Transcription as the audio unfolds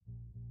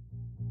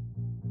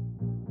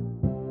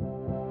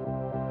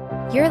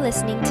You're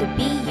listening to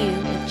Be You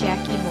with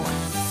Jackie Moore.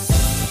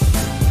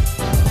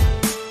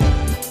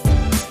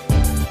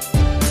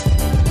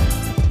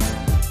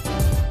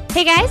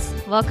 Hey guys,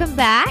 welcome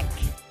back.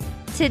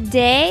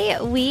 Today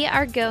we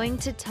are going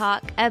to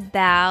talk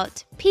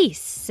about peace.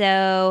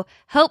 So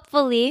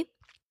hopefully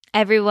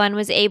everyone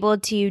was able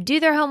to do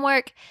their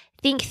homework,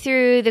 think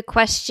through the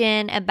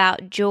question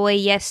about joy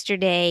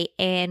yesterday,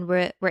 and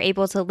were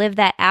able to live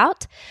that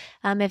out.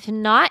 If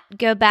not,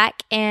 go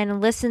back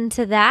and listen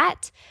to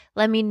that.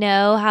 Let me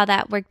know how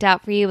that worked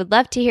out for you. Would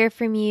love to hear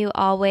from you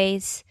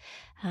always.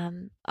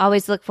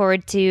 Always look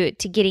forward to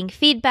getting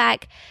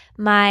feedback.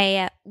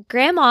 My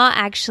grandma,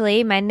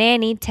 actually, my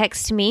nanny,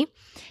 texted me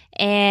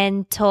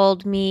and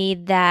told me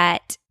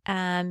that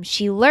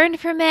she learned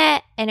from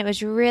it and it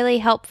was really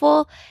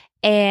helpful.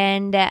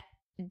 And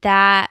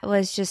that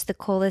was just the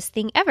coolest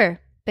thing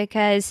ever,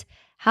 because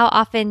how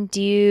often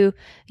do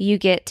you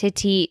get to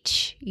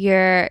teach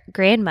your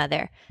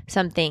grandmother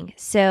something?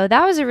 So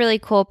that was a really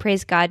cool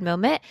praise God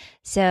moment.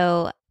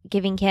 So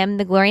giving him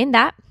the glory in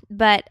that.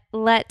 But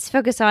let's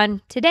focus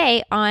on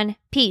today on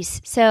peace.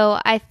 So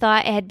I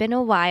thought it had been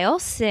a while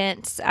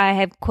since I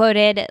have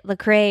quoted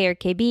Lecrae or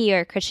KB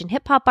or a Christian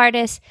hip hop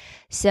artist.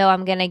 So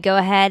I'm going to go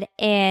ahead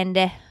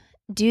and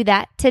do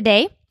that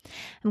today.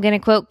 I'm going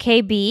to quote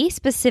KB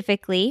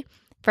specifically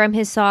from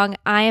his song,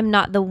 I Am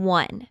Not the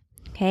One.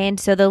 Okay, and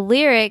so the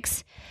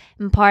lyrics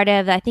and part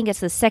of, I think it's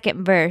the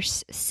second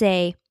verse,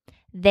 say,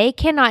 they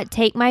cannot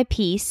take my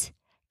peace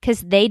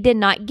because they did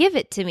not give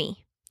it to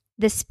me.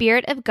 The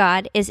Spirit of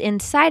God is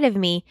inside of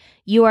me.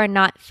 You are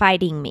not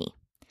fighting me.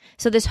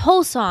 So this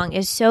whole song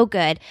is so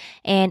good,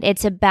 and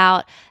it's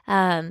about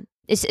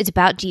it's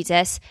about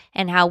Jesus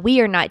and how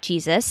we are not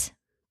Jesus,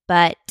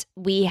 but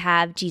we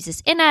have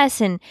Jesus in us,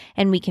 and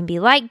we can be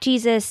like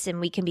Jesus, and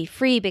we can be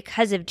free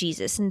because of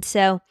Jesus. And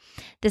so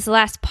this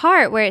last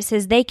part where it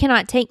says, they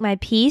cannot take my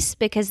peace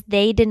because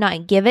they did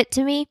not give it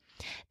to me.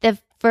 The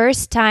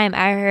first time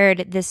I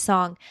heard this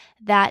song,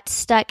 that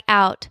stuck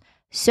out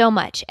so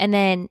much. And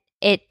then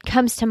it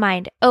comes to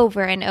mind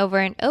over and over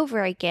and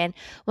over again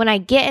when I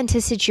get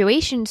into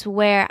situations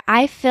where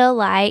I feel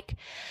like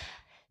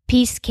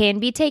peace can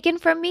be taken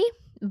from me,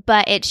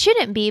 but it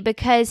shouldn't be,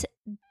 because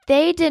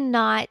they did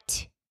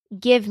not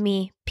give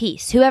me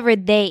peace. Whoever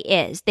they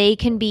is, they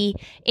can be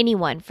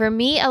anyone. For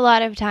me, a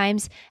lot of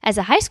times as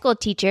a high school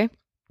teacher,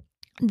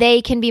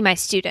 they can be my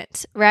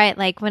students, right?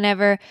 Like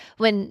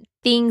when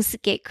things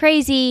get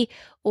crazy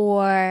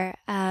or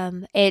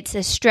it's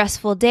a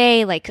stressful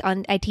day,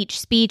 I teach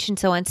speech, and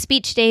so on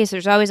speech days,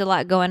 there's always a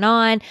lot going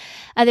on.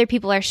 Other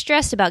people are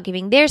stressed about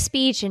giving their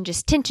speech and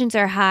just tensions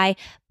are high,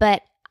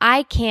 but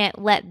I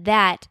can't let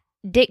that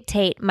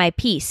dictate my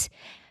peace.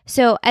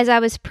 So as I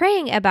was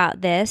praying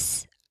about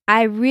this,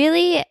 I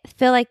really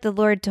feel like the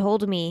Lord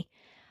told me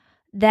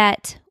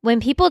that when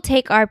people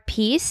take our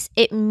peace,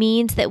 it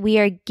means that we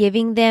are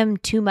giving them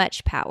too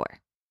much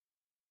power,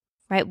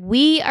 right?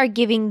 We are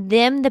giving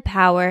them the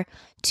power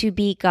to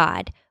be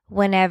God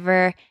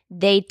whenever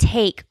they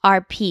take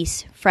our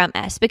peace from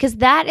us, because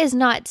that is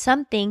not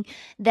something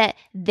that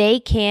they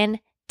can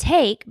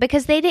take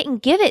because they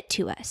didn't give it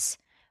to us,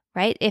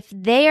 right? If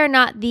they are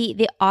not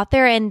the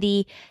author and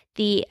the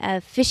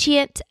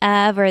officiant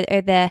of or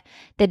the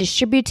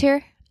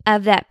distributor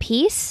of that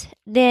peace,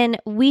 then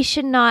we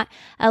should not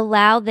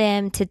allow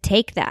them to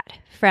take that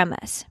from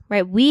us,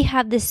 right? We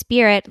have the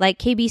Spirit, like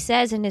KB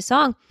says in his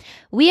song,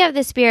 we have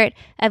the Spirit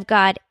of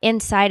God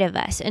inside of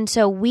us. And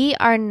so we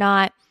are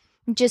not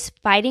just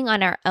fighting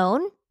on our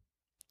own,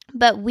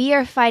 but we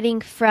are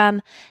fighting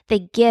from the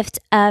gift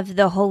of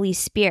the Holy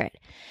Spirit.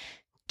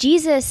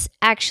 Jesus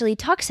actually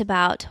talks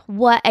about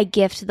what a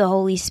gift the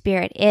Holy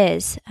Spirit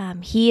is.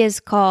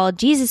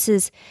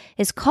 Jesus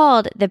is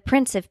called the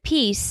Prince of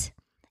Peace.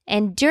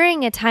 And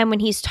during a time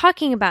when he's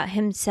talking about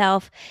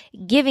himself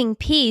giving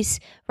peace,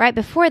 right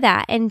before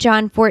that, in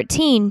John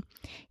 14,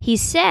 he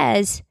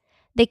says,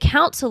 the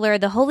Counselor,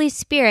 the Holy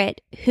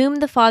Spirit, whom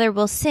the Father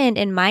will send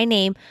in my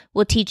name,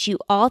 will teach you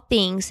all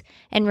things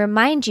and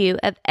remind you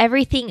of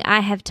everything I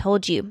have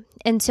told you.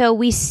 And so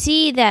we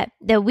see that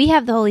we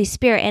have the Holy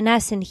Spirit in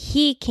us, and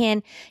he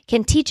can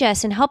teach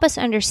us and help us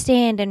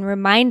understand and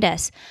remind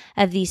us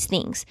of these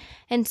things.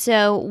 And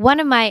so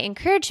one of my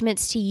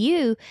encouragements to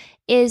you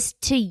is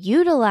to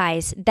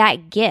utilize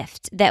that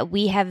gift that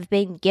we have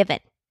been given.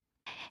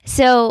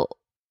 So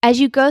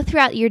as you go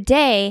throughout your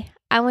day,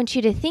 I want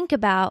you to think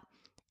about,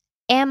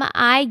 am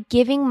I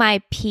giving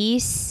my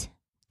peace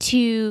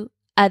to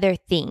other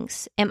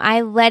things? Am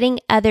I letting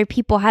other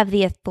people have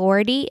the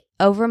authority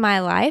over my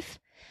life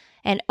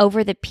and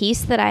over the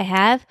peace that I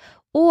have?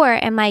 Or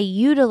am I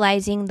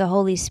utilizing the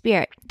Holy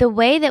Spirit? The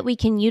way that we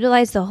can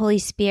utilize the Holy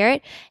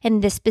Spirit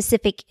in this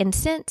specific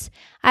instance,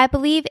 I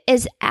believe,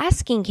 is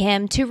asking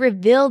him to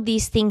reveal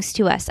these things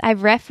to us.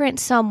 I've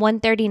referenced Psalm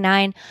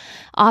 139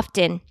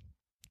 often,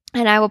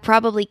 and I will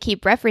probably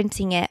keep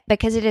referencing it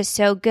because it is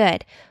so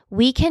good.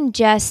 We can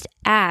just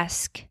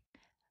ask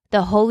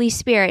the Holy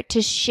Spirit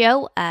to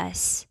show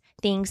us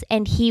things,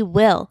 and He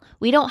will.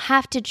 We don't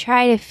have to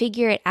try to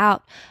figure it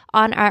out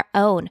on our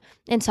own.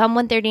 In Psalm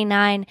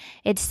 139,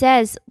 it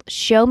says,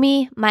 show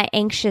me my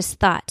anxious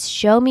thoughts,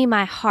 show me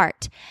my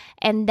heart.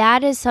 And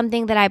that is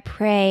something that I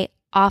pray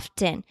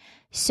often.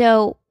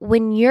 So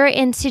when you're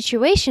in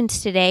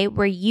situations today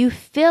where you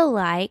feel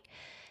like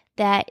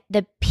that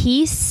the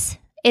peace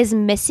is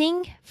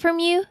missing from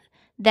you,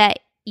 that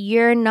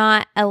you're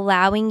not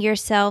allowing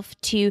yourself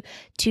to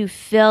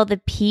feel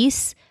the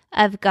peace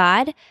of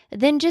God,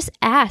 then just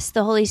ask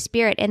the Holy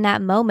Spirit in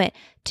that moment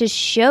to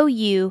show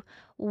you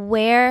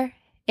where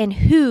and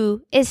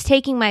who is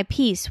taking my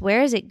peace.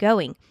 Where is it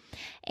going?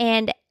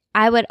 And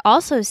I would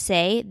also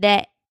say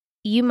that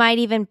you might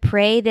even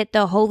pray that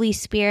the Holy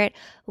Spirit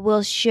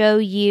will show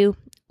you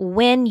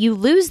when you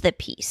lose the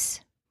peace,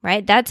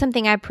 right? That's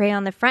something I pray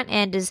on the front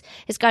end is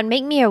God,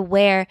 make me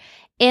aware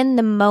in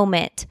the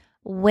moment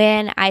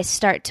when I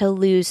start to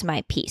lose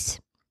my peace.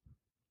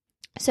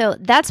 So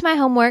that's my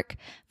homework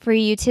for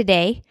you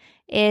today,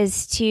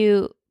 is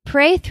to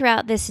pray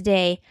throughout this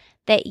day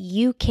that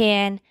you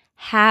can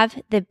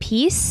have the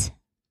peace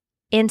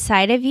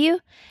inside of you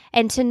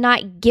and to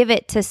not give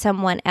it to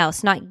someone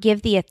else, not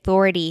give the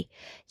authority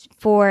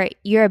for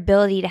your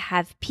ability to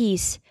have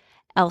peace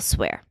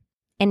elsewhere.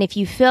 And if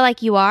you feel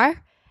like you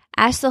are,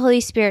 ask the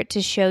Holy Spirit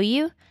to show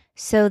you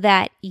so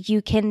that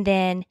you can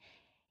then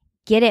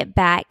get it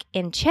back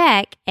in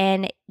check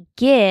and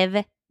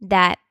give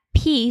that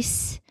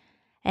peace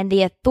and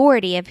the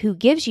authority of who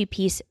gives you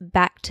peace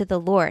back to the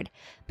Lord.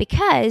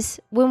 Because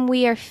when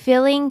we are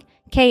feeling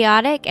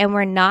chaotic and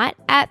we're not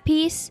at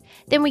peace,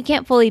 then we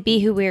can't fully be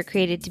who we were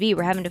created to be.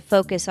 We're having to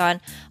focus on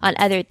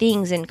other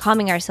things and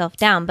calming ourselves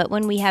down. But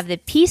when we have the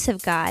peace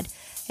of God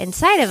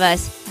inside of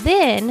us,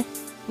 then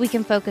we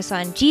can focus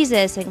on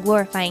Jesus and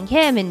glorifying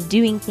Him and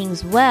doing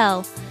things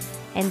well.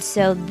 And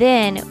so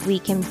then we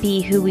can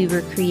be who we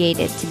were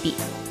created to be.